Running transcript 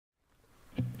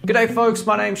G'day folks,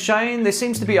 my name's Shane. There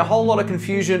seems to be a whole lot of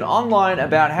confusion online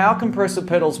about how compressor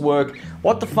pedals work,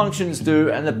 what the functions do,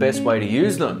 and the best way to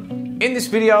use them. In this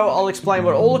video, I'll explain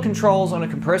what all the controls on a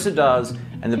compressor does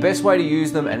and the best way to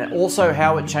use them, and also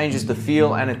how it changes the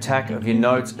feel and attack of your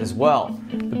notes as well.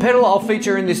 The pedal I'll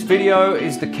feature in this video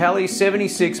is the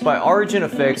Cali76 by Origin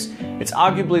Effects. It's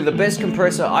arguably the best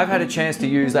compressor I've had a chance to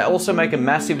use. They also make a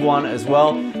massive one as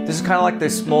well. This is kind of like their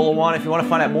smaller one. If you want to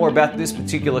find out more about this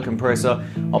particular compressor,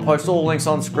 I'll post all the links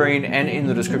on screen and in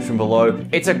the description below.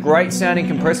 It's a great sounding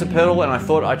compressor pedal, and I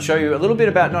thought I'd show you a little bit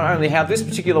about not only how this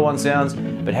particular one sounds,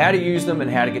 but how to use them and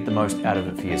how to get the most out of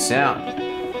it for your sound.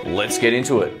 Let's get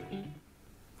into it.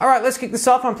 Alright, let's kick this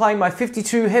off. I'm playing my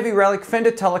 52 Heavy Relic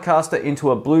Fender Telecaster into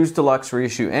a Blues Deluxe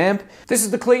reissue amp. This is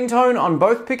the clean tone on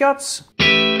both pickups.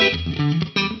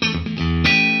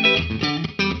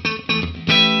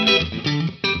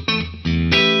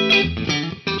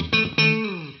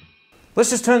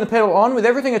 Let's just turn the pedal on with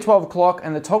everything at 12 o'clock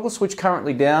and the toggle switch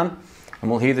currently down,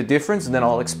 and we'll hear the difference, and then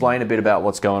I'll explain a bit about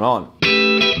what's going on.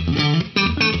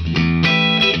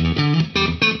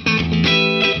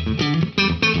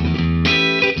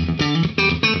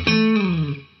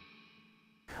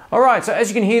 Alright, so as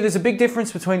you can hear, there's a big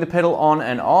difference between the pedal on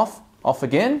and off. Off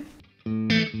again.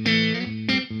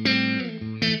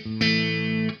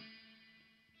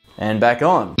 And back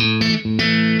on.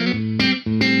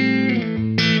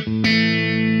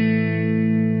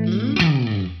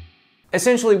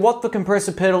 Essentially what the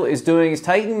compressor pedal is doing is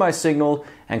taking my signal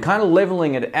and kind of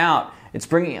leveling it out. It's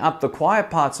bringing up the quiet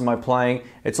parts of my playing.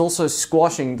 It's also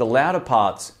squashing the louder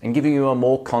parts and giving you a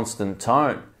more constant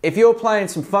tone. If you're playing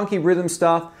some funky rhythm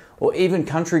stuff, or even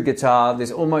country guitar,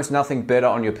 there's almost nothing better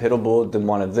on your pedal board than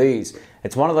one of these.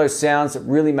 It's one of those sounds that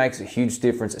really makes a huge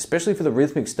difference, especially for the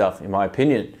rhythmic stuff, in my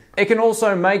opinion. It can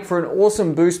also make for an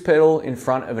awesome boost pedal in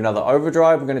front of another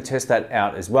overdrive. We're going to test that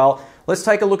out as well. Let's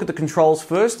take a look at the controls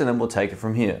first, and then we'll take it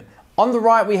from here. On the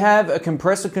right, we have a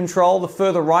compressor control. The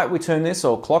further right we turn this,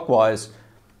 or clockwise,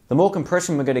 the more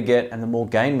compression we're going to get and the more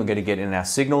gain we're going to get in our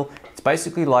signal. It's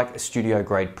basically like a studio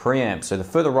grade preamp. So the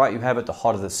further right you have it, the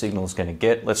hotter the signal is going to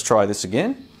get. Let's try this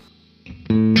again.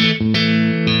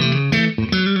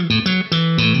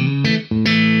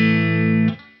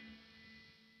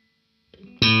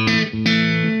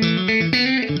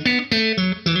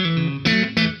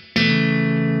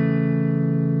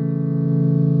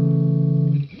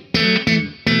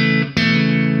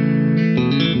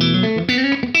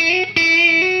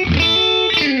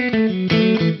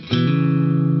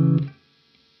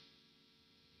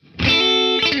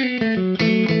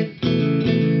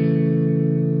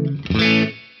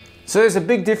 So there's a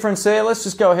big difference there. Let's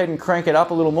just go ahead and crank it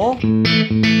up a little more.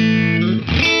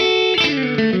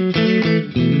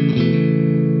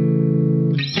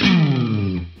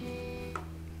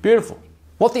 Beautiful.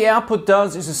 What the output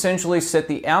does is essentially set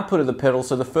the output of the pedal,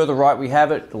 so the further right we have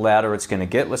it, the louder it's going to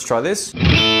get. Let's try this.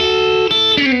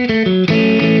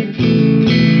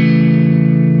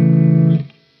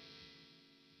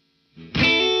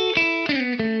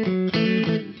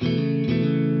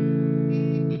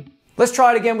 Let's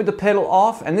try it again with the pedal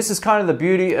off, and this is kind of the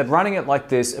beauty of running it like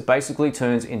this. It basically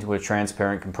turns into a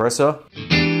transparent compressor.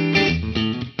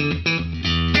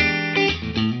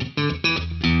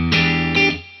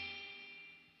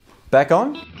 Back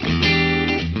on.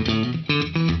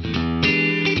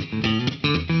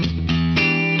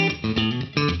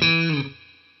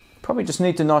 Probably just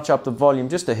need to notch up the volume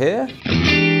just a hair.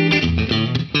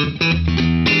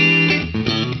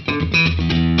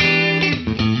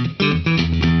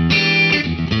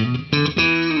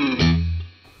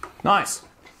 Nice.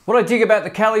 What I dig about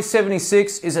the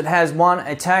Cali76 is it has one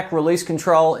attack release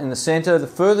control in the center. The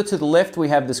further to the left we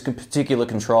have this particular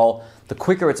control, the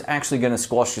quicker it's actually going to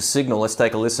squash your signal. Let's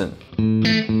take a listen.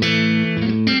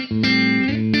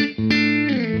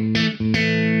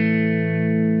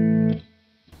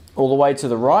 All the way to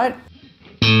the right.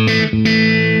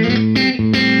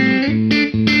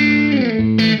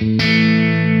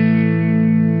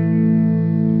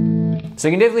 So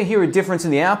you can definitely hear a difference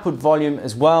in the output volume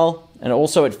as well, and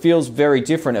also it feels very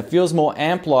different. It feels more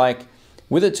amp-like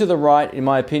with it to the right, in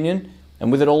my opinion,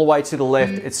 and with it all the way to the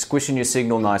left, it's squishing your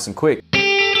signal nice and quick.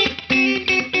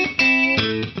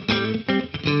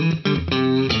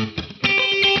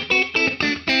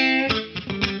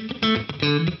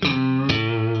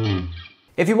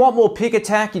 If you want more pick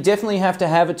attack, you definitely have to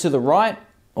have it to the right,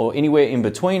 or anywhere in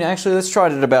between. Actually, let's try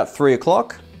it at about 3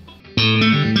 o'clock.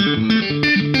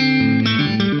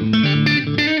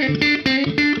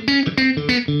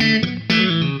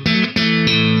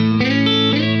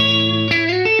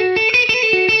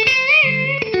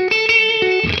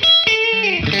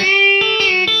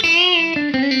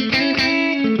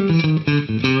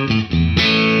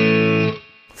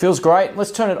 Feels great.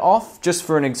 Let's turn it off just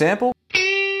for an example.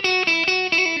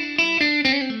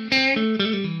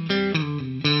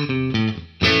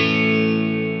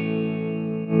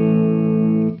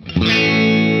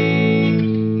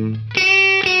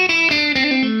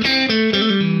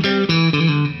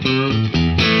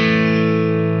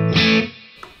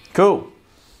 Cool.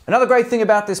 Another great thing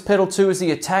about this pedal too is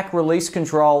the attack release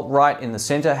control right in the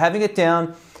center. Having it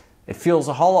down, it feels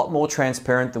a whole lot more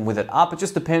transparent than with it up. It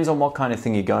just depends on what kind of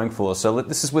thing you're going for. So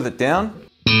this is with it down.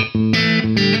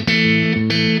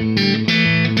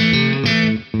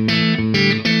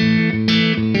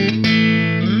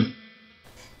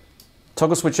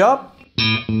 Toggle switch up.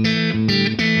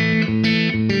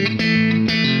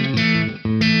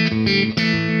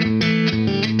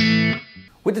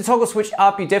 With the toggle switch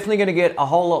up, you're definitely going to get a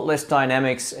whole lot less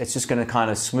dynamics. It's just going to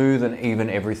kind of smooth and even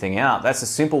everything out. That's a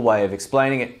simple way of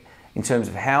explaining it in terms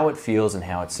of how it feels and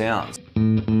how it sounds.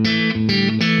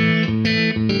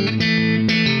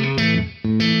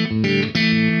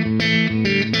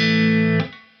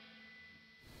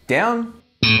 Down.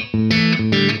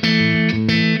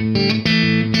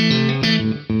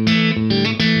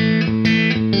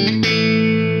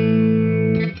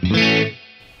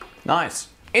 Nice.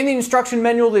 In the instruction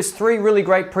manual, there's 3 really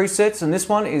great presets, and this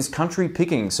one is country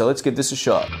picking, so let's give this a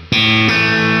shot.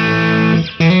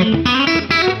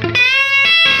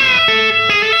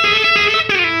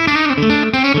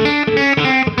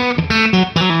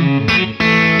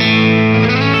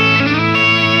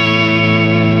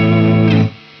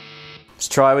 Let's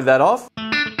try with that off.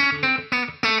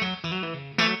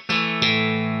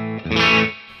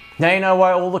 Now you know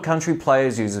why all the country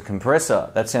players use a compressor.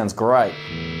 That sounds great.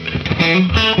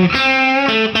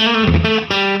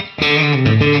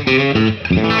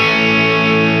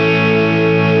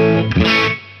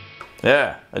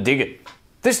 Yeah, I dig it.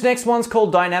 This next one's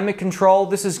called dynamic control.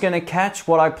 This is going to catch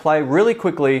what I play really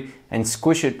quickly and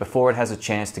squish it before it has a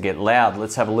chance to get loud.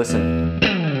 Let's have a listen.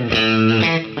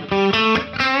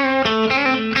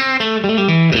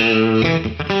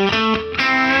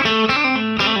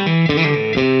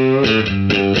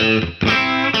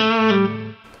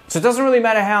 So it doesn't really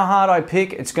matter how hard I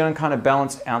pick, it's going to kind of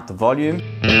balance out the volume.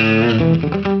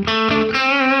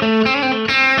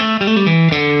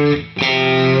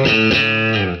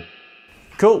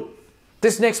 Cool.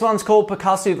 This next one's called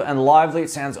percussive and lively. It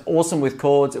sounds awesome with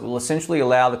chords. It will essentially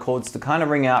allow the chords to kind of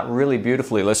ring out really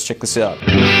beautifully. Let's check this out.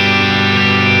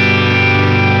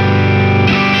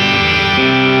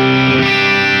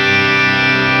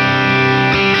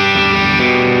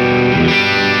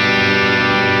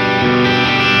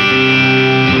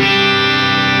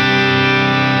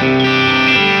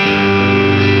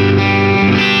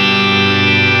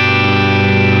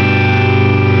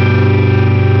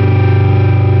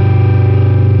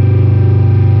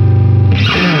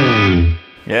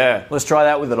 Yeah, let's try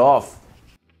that with it off.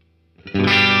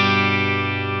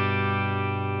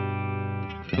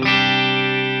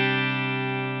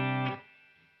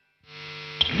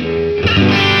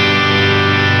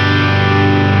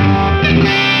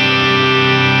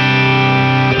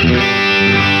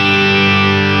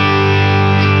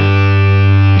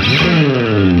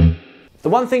 The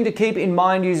one thing to keep in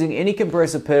mind using any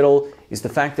compressor pedal is the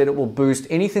fact that it will boost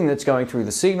anything that's going through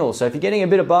the signal. So if you're getting a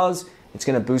bit of buzz, it's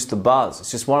going to boost the buzz.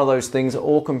 It's just one of those things,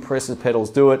 all compressor pedals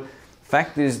do it.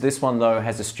 Fact is, this one though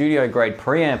has a studio grade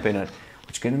preamp in it,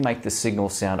 which is going to make the signal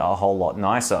sound a whole lot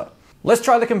nicer. Let's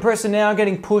try the compressor now,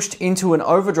 getting pushed into an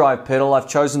overdrive pedal. I've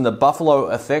chosen the Buffalo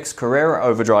Effects Carrera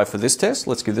overdrive for this test.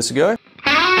 Let's give this a go.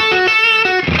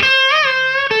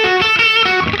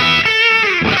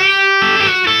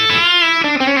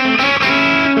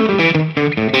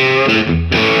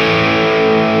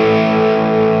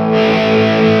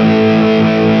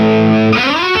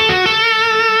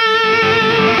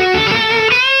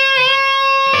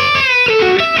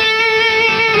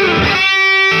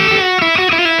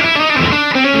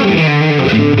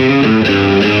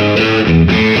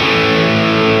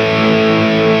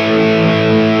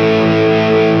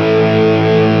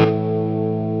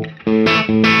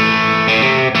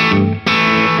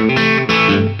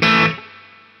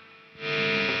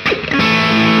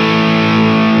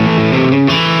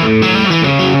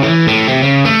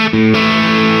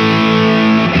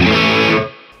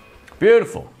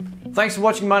 Beautiful. Thanks for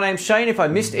watching. My name's Shane. If I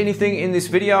missed anything in this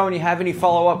video and you have any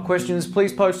follow-up questions,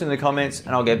 please post in the comments and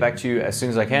I'll get back to you as soon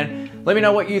as I can. Let me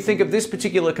know what you think of this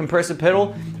particular compressor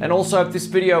pedal, and also if this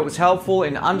video was helpful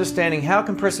in understanding how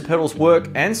compressor pedals work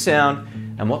and sound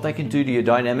and what they can do to your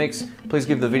dynamics. Please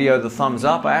give the video the thumbs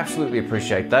up. I absolutely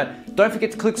appreciate that. Don't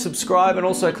forget to click subscribe and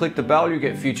also click the bell. You'll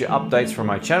get future updates from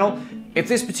my channel. If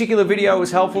this particular video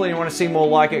was helpful and you want to see more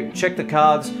like it, check the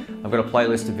cards. I've got a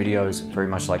playlist of videos very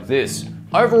much like this.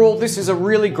 Overall, this is a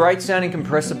really great sounding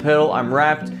compressor pedal. I'm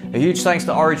wrapped. A huge thanks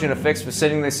to Origin Effects for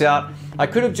sending this out. I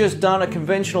could have just done a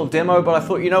conventional demo, but I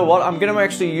thought, you know what, I'm going to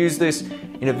actually use this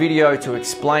in a video to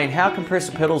explain how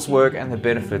compressor pedals work and the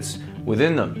benefits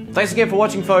within them. Thanks again for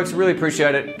watching, folks. Really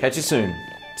appreciate it. Catch you soon.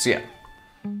 See ya.